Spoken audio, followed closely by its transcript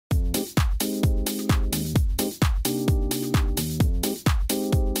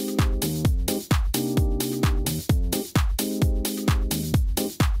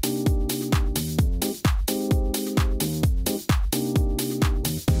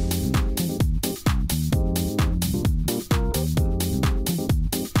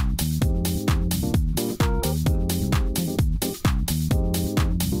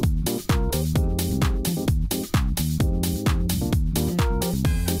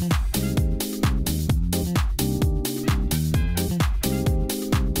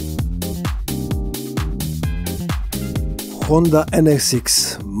Honda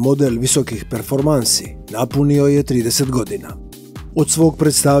NSX, model visokih performansi, napunio je 30 godina. Od svog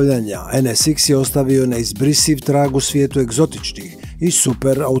predstavljanja NSX je ostavio neizbrisiv trag u svijetu egzotičnih i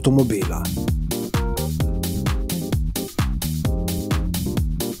super automobila.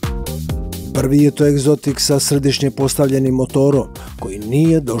 Prvi je to egzotik sa središnje postavljenim motorom, koji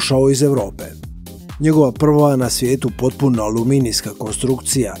nije došao iz Europe. Njegova prva na svijetu potpuno aluminijska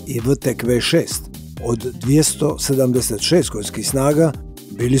konstrukcija i VTEC V6 od 276 konjskih snaga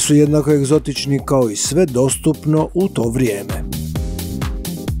bili su jednako egzotični kao i sve dostupno u to vrijeme.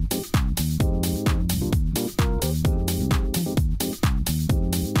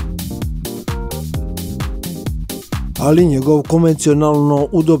 Ali njegov konvencionalno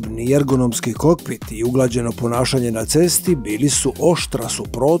udobni i ergonomski kokpit i uglađeno ponašanje na cesti bili su oštra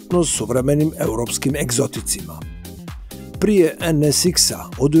suprotnost suvremenim europskim egzoticima. Prije NSX-a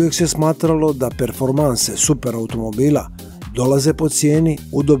oduvijek se smatralo da performanse superautomobila dolaze po cijeni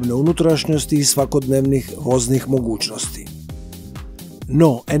udobne unutrašnjosti i svakodnevnih voznih mogućnosti.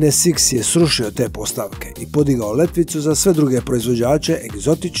 No, NSX je srušio te postavke i podigao letvicu za sve druge proizvođače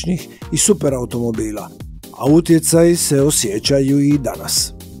egzotičnih i superautomobila, a utjecaji se osjećaju i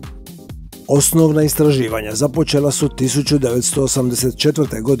danas. Osnovna istraživanja započela su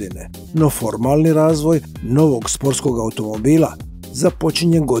 1984. godine, no formalni razvoj novog sportskog automobila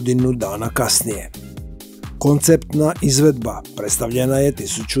započinje godinu dana kasnije. Konceptna izvedba predstavljena je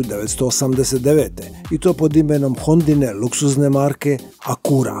 1989. i to pod imenom Hondine luksuzne marke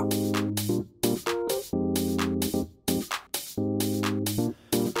Acura.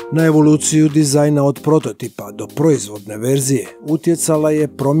 Na evoluciju dizajna od prototipa do proizvodne verzije utjecala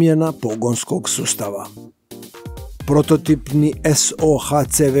je promjena pogonskog sustava. Prototipni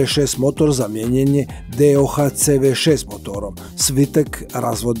SOHC V6 motor zamijenjen je DOHC V6 motorom s VTEC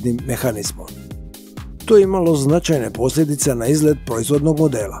razvodnim mehanizmom. To je imalo značajne posljedice na izgled proizvodnog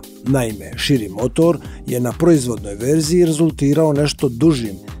modela. Naime, širi motor je na proizvodnoj verziji rezultirao nešto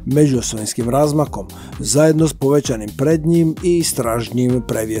dužim međuosojskim razmakom zajedno s povećanim prednjim i istražnjim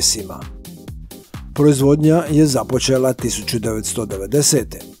prevjesima. Proizvodnja je započela 1990.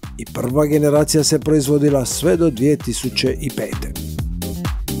 i prva generacija se proizvodila sve do 2005.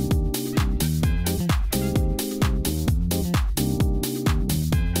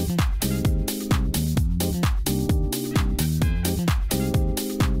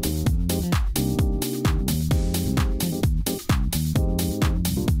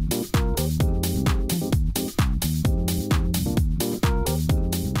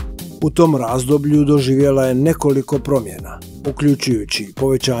 U tom razdoblju doživjela je nekoliko promjena, uključujući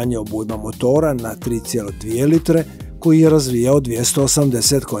povećanje obujma motora na 3,2 litre koji je razvijao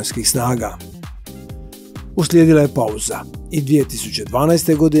 280 konjskih snaga. Uslijedila je pauza i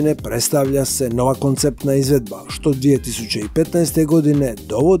 2012. godine predstavlja se nova konceptna izvedba, što 2015. godine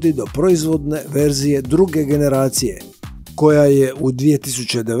dovodi do proizvodne verzije druge generacije, koja je u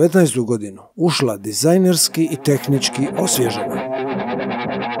 2019. godinu ušla dizajnerski i tehnički osvježena.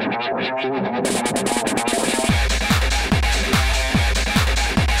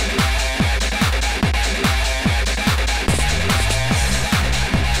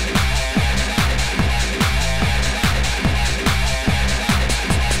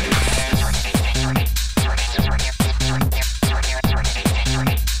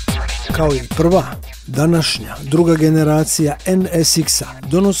 Kao i prva, današnja druga generacija NSX-a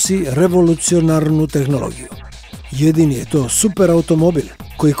donosi revolucionarnu tehnologiju. Jedini je to superautomobil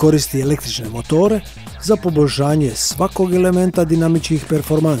koji koristi električne motore za poboljšanje svakog elementa dinamičkih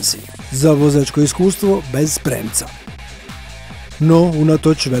performansi, za vozačko iskustvo bez premca. No,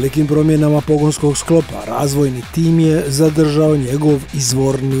 unatoč velikim promjenama pogonskog sklopa, razvojni tim je zadržao njegov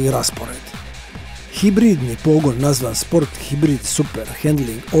izvorni raspored. Hibridni pogon nazvan Sport Hybrid Super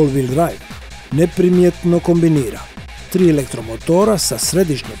Handling All-Wheel Drive neprimjetno kombinira 3 elektromotora sa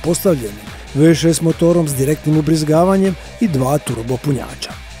središnje postavljenim V6 motorom s direktnim ubrizgavanjem i 2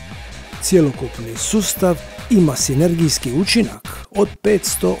 turbopunjača. Cjelokupni sustav ima sinergijski učinak od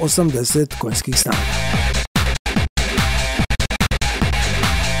 580 konjskih snaga.